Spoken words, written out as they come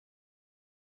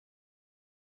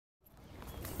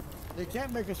They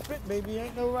can't make a spit, baby.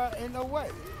 Ain't no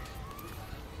way.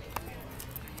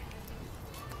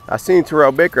 I seen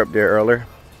Terrell Baker up there earlier.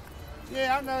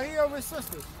 Yeah, I know. He over his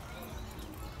sisters.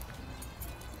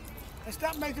 And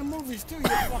stop making movies too, you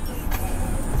fucker.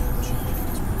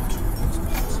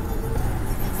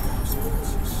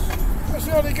 What's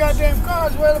all the goddamn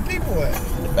cars? Where the people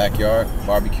at? In the backyard,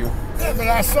 barbecue. Yeah, but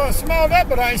I smelled that,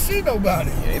 but I ain't see nobody.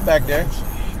 Yeah, he back there.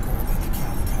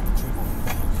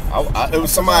 It was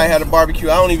somebody had a barbecue.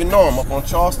 I don't even know him up on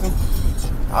Charleston.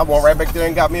 I went right back there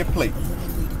and got me a plate.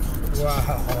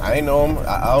 Wow. I ain't know him.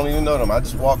 I don't even know them. I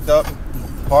just walked up,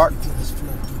 parked.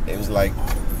 It was like,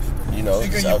 you know,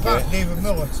 Nigga, it's you out there. pop David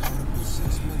Miller.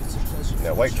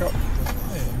 That white truck.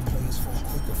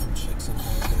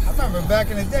 I remember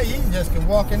back in the day, you just could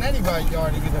walk in anybody's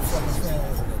yard and get a fucking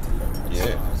sandwich.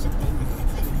 Yeah.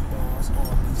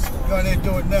 Go in there and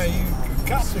do it now, you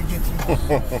cops will get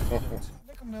you.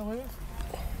 Look Miller is.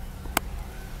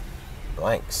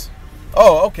 Blanks.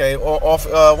 Oh, okay. Off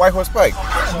White Horse Pike.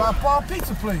 Yeah, by Paul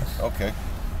Pizza Place. Okay.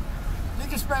 You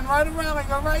can spin right around and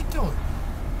go right to it.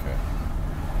 Okay.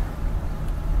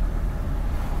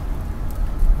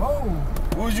 Whoa.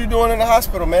 What was you doing in the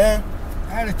hospital, man?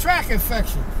 I had a track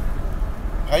infection.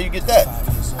 How you get that?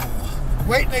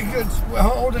 Waiting to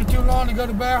holding too long to go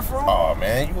to the bathroom. Oh,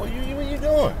 man. What you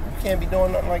doing? You can't be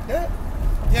doing nothing like that.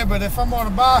 Yeah, but if I'm on a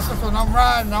bicycle and I'm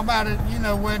riding, I'm out of, you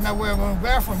know, where the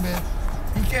bathroom is,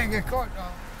 you can't get caught,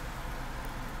 dog.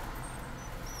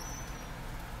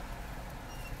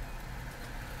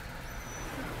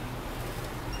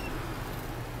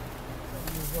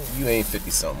 You ain't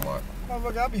 50-something, Mark.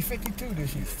 Motherfucker, I'll be 52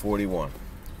 this year. 41.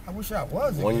 I wish I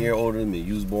was. 1 year older than me.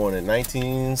 You was born in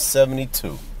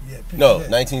 1972. Yeah, No, that.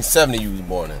 1970 you was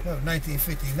born in. No,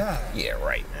 1959. Yeah,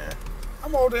 right, man.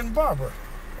 I'm older than Barbara.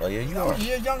 Oh, yeah, you I'm are. a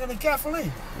year younger than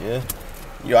Kathleen. Yeah.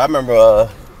 Yo, I remember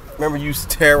you used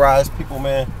to terrorize people,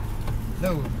 man.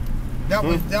 No, that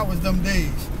was them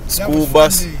days. School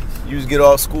bus. You used to get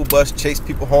off school bus, chase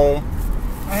people home.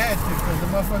 I had to, because the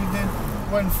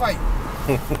motherfucker wasn't fighting.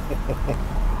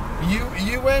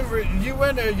 you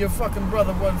went there, your fucking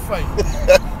brother wasn't fighting.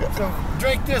 So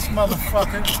drink this,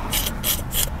 motherfucker.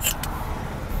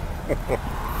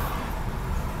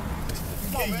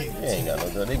 They ain't got no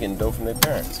dough. They getting dough from their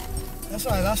parents. That's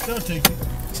all right. I still take it.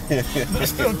 I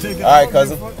still take it. All right,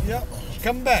 cousin. Yep.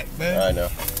 Come back, man. I know.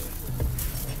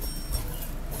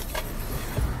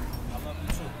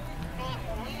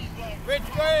 Rich,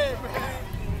 go ahead, man.